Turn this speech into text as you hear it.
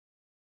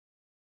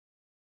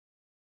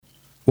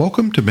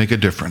Welcome to Make a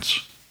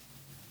Difference.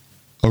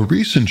 A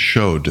recent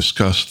show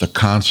discussed the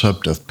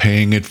concept of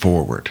paying it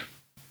forward.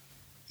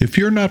 If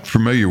you're not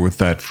familiar with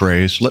that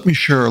phrase, let me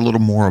share a little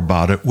more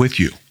about it with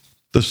you.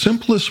 The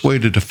simplest way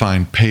to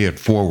define pay it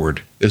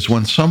forward is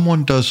when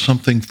someone does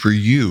something for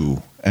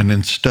you, and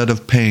instead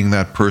of paying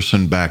that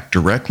person back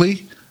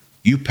directly,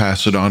 you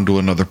pass it on to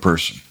another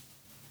person.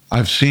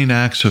 I've seen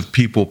acts of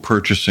people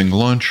purchasing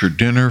lunch or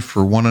dinner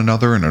for one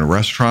another in a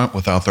restaurant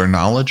without their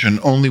knowledge, and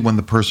only when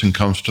the person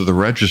comes to the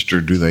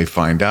register do they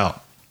find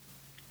out.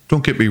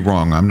 Don't get me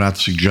wrong, I'm not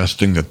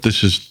suggesting that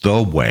this is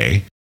the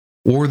way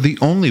or the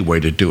only way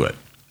to do it.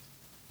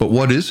 But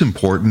what is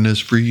important is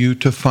for you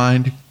to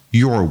find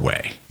your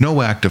way.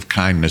 No act of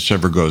kindness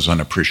ever goes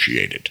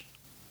unappreciated.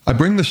 I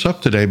bring this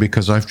up today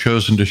because I've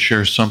chosen to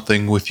share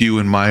something with you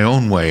in my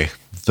own way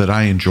that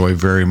I enjoy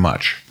very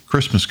much: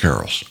 Christmas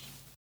carols.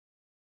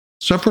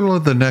 Several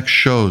of the next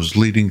shows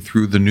leading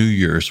through the New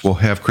Year's will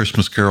have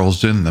Christmas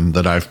carols in them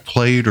that I've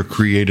played or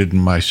created in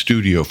my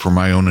studio for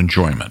my own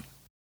enjoyment.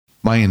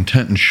 My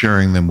intent in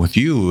sharing them with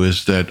you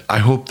is that I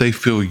hope they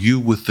fill you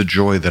with the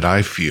joy that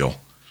I feel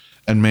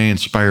and may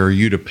inspire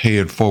you to pay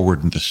it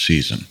forward in this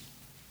season.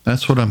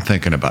 That's what I'm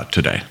thinking about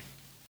today.